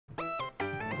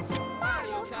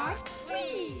Part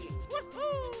 3.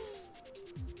 Woohoo!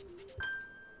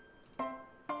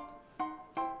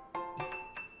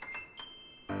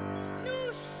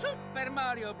 New Super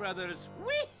Mario Brothers.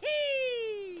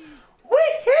 Wee-hee!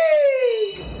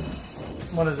 Wee-hee!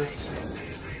 What is this?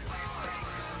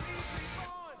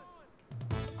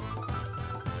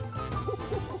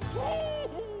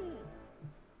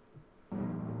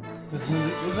 This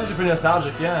is actually pretty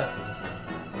nostalgic, yeah.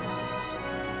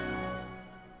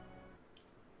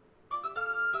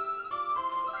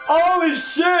 Holy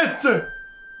shit!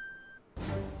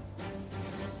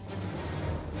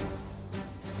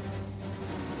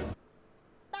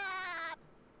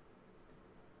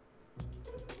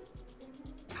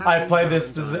 I played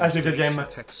this. This is actually a good game.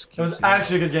 It was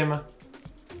actually a good game.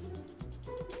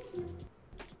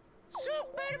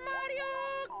 Super Mario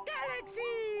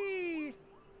Galaxy!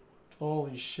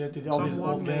 Holy shit, dude, all these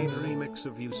old games. Remix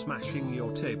of you smashing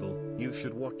your table. You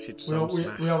should watch it.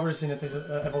 We already seen it. There's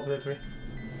Evolve Day 3.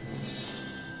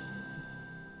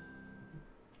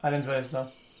 I didn't play this though.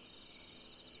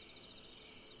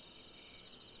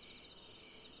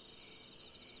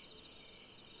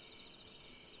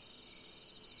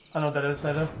 I don't know what that is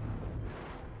either.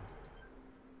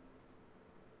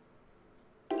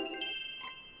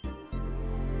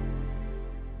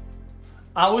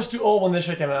 I was too old when this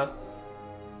shit came out.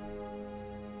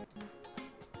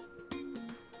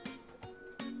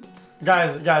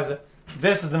 Guys,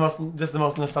 this is the most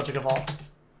nostalgic of all.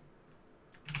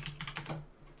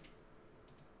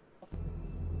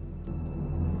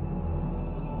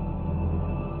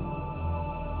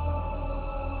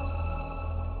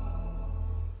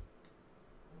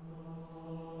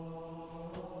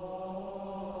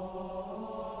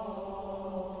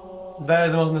 That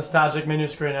is the most nostalgic menu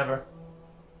screen ever.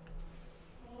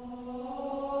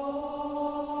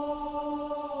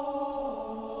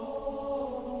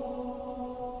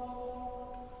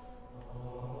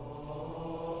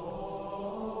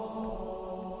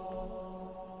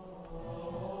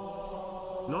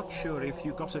 Not sure if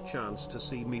you got a chance to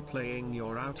see me playing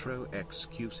your outro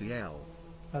xQcl.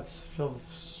 That feels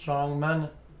strong, man.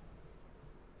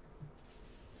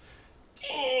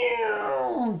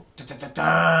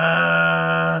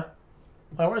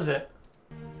 Oh, where is it?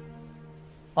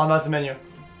 Oh, no, that's the menu.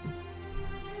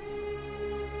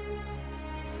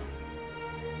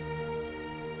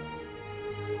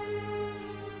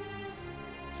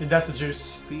 See, that's the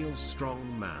juice. Feels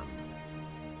strong, man.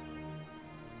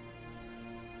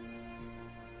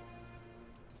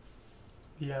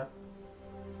 Yeah.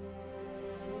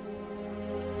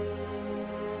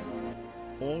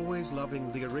 Always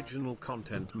loving the original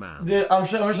content, man. Dude, I'm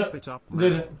sure. Keep it up, man.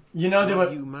 Dude, you know they would.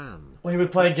 When you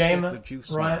would play a game,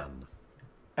 right? Man.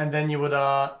 And then you would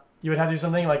have to do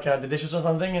something like the dishes or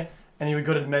something, and you would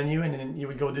go to the menu, and then you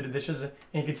would go do the dishes, and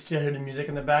you could still hear the music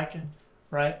in the back,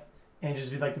 right? And just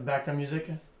be like the background music,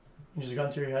 and just go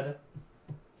into your head.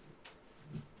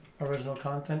 Original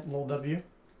content, little W.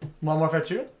 Modern Warfare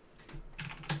 2.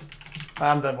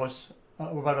 I'm done, boys.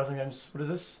 We're about some games. What is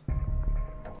this?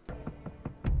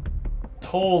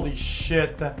 Holy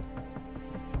shit.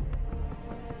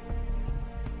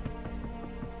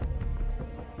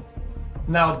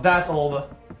 Now that's old.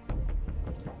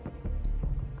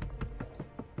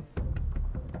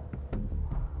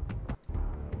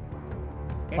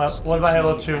 What about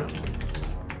Halo 2?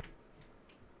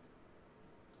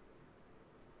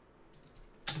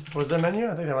 Was there a menu?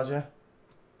 I think there was, yeah.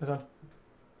 This one.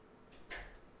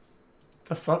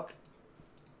 The fuck?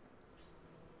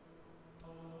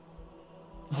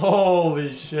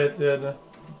 Holy shit, dude.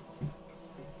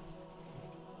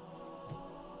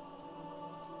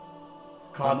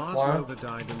 Mars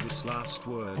died and its last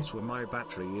words were my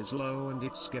battery is low and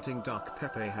it's getting dark.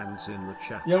 Pepe hands in the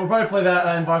chat. Yeah, we'll probably play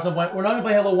that in some point. We're not gonna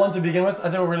play Halo 1 to begin with. I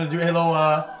think we're gonna do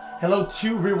Halo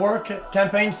 2 rework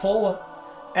campaign full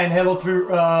and Halo 3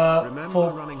 Remember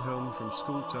full. Running home from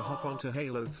school to hop onto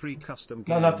Halo 3 custom games.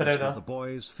 No, not today though. The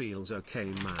boys feels okay,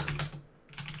 man.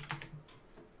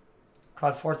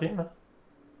 COD 14, man.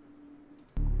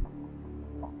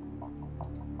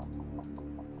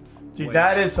 Dude,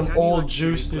 that is some old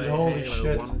juice, dude. Holy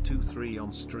shit. 1, 2, 3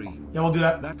 on stream. Yeah, we'll do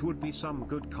that. That would be some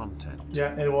good content.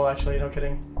 Yeah, it will actually, no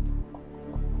kidding.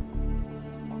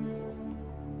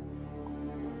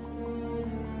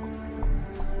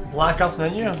 Black Ops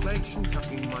menu. Inflation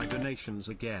cutting my donations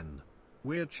again.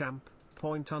 Weird champ,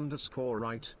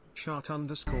 point_right, chart _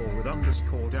 with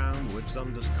 _ downwards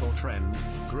 _ trend,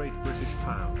 Great British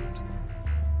Pound.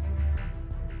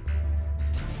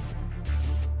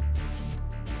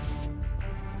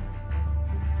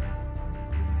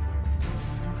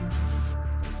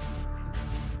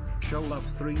 Show love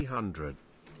 300.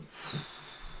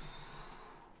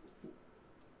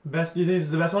 Best, do you think this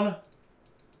is the best one?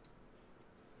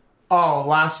 Oh,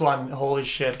 last one. Holy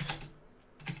shit.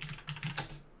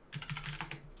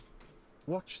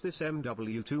 Watch this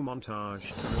MW2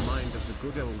 montage to remind of the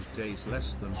good old days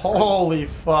less than... Holy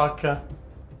fuck.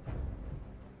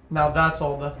 Now that's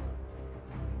all the...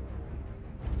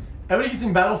 Everybody keeps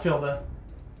in Battlefield.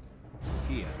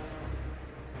 Here.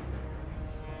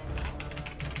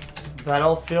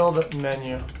 Battlefield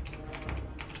menu.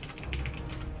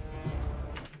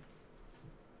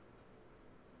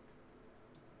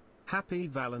 Happy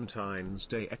Valentine's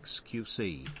Day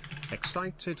xQc.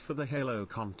 Excited for the Halo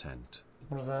content.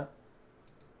 What was that?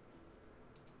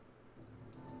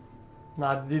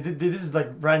 Nah, this is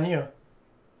like brand new.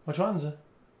 Which ones?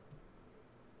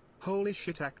 Holy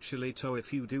shit, actually, to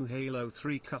if you do Halo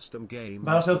 3 custom games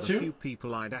Battlefield with 2? a few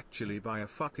people, I'd actually buy a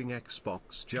fucking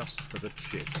Xbox just for the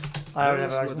shit. I already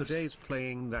Those have were an the Xbox. days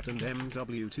playing that and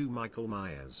MW2 Michael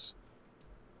Myers.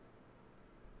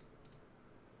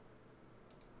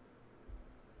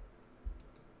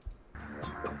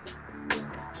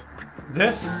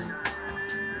 This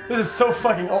is so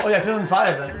fucking old. Oh yeah,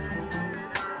 2005 then.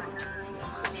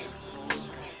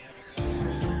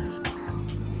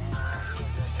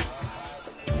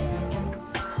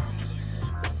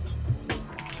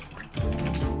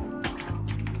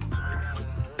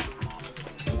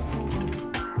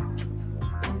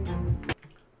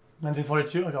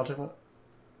 $1942? Okay, I'll check that.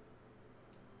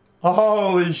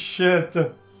 Holy shit!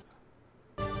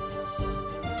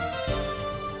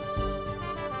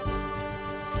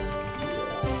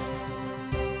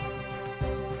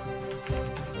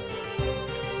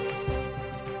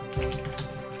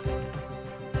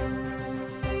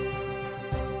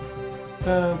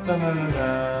 Dun, dun, dun, dun,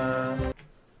 dun.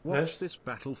 Watch this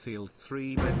Battlefield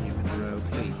 3 menu intro,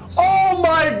 please. Oh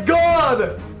my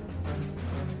god!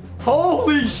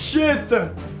 Holy shit!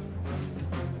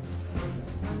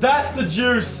 That's the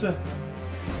juice!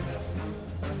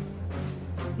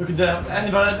 Look at that.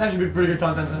 And that actually be pretty good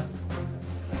content. Huh?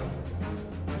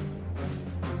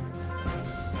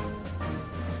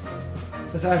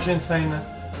 That's actually insane.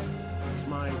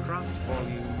 Minecraft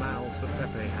Volume Mal for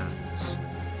Pepe Hands.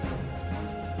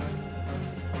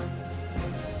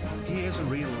 Here's a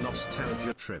real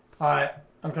nostalgia trip. Alright,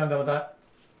 I'm kind of done with that.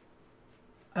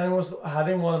 I was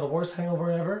having one of the worst hangover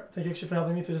ever. Thank you actually for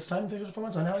helping me through this time. Thanks for 4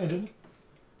 months. How are you doing?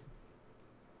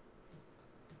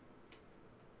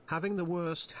 Having the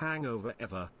worst hangover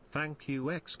ever. Thank you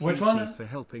Which one? xQc for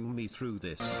helping me through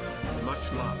this.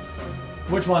 Much love.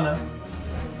 Which one?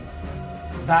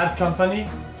 Bad Company?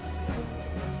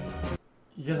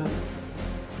 You guys...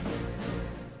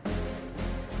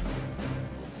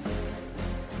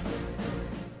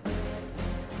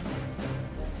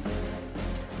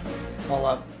 Hold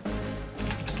up.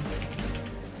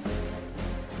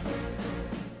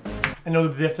 I know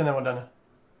the drift and then we're done.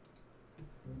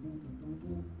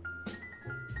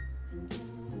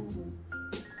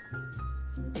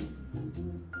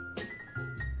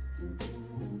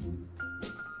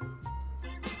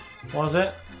 What was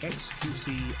it?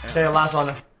 xQc. Okay, last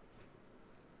one.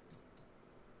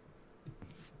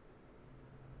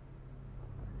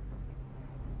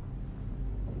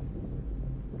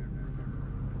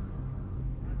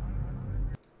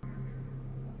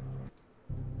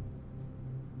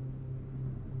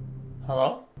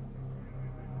 Hello?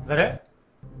 Is that it?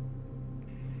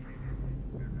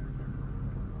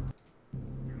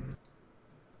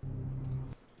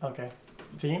 Okay.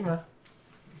 Team?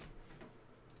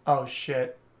 Oh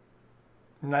shit.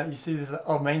 Not, you see this?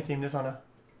 Oh, main team, this one.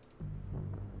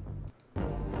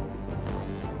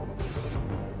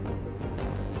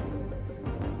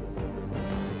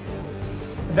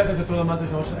 Dat is het toernooi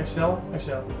zoals Excel.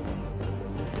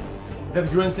 Dat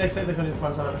Gruen 6 dat is nog niet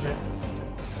van zo'n budget.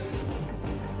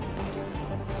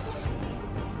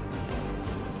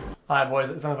 Alright boys,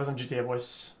 it's time to play some GTA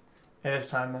boys. It is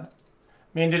time. I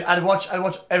mean dude, I'd watch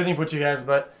everything for you guys,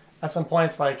 but at some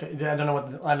point it's like I don't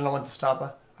know when to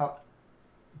stop.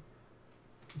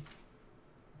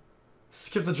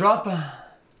 Skip the drop.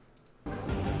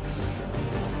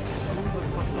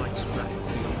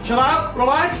 Chill out,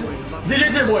 relax.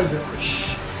 DJ's here, boys.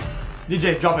 Shh.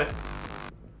 DJ, drop it.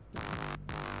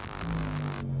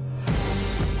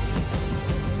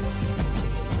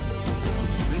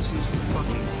 This is the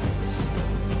fucking...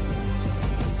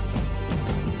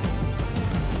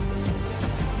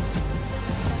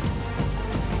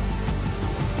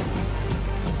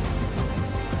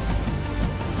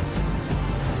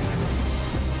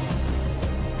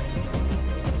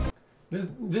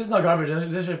 This is not garbage.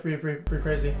 This is pretty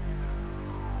crazy.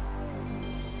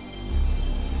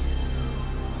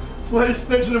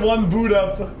 PlayStation 1 boot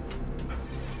up.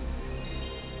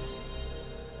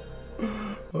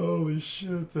 Holy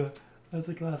shit. That's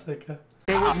a classic.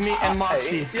 It was me and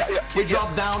Moxie. We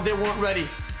dropped down, they weren't ready.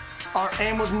 Our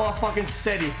aim was motherfucking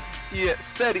steady. Yeah,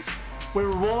 steady. We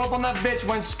roll up on that bitch,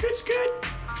 went scoot scoot.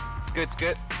 Scoot,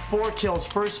 scoot. 4 kills,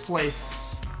 first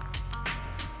place.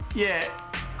 Yeah.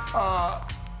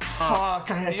 Fuck.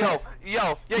 Yo.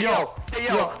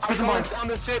 Spit some bars. On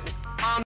the shit.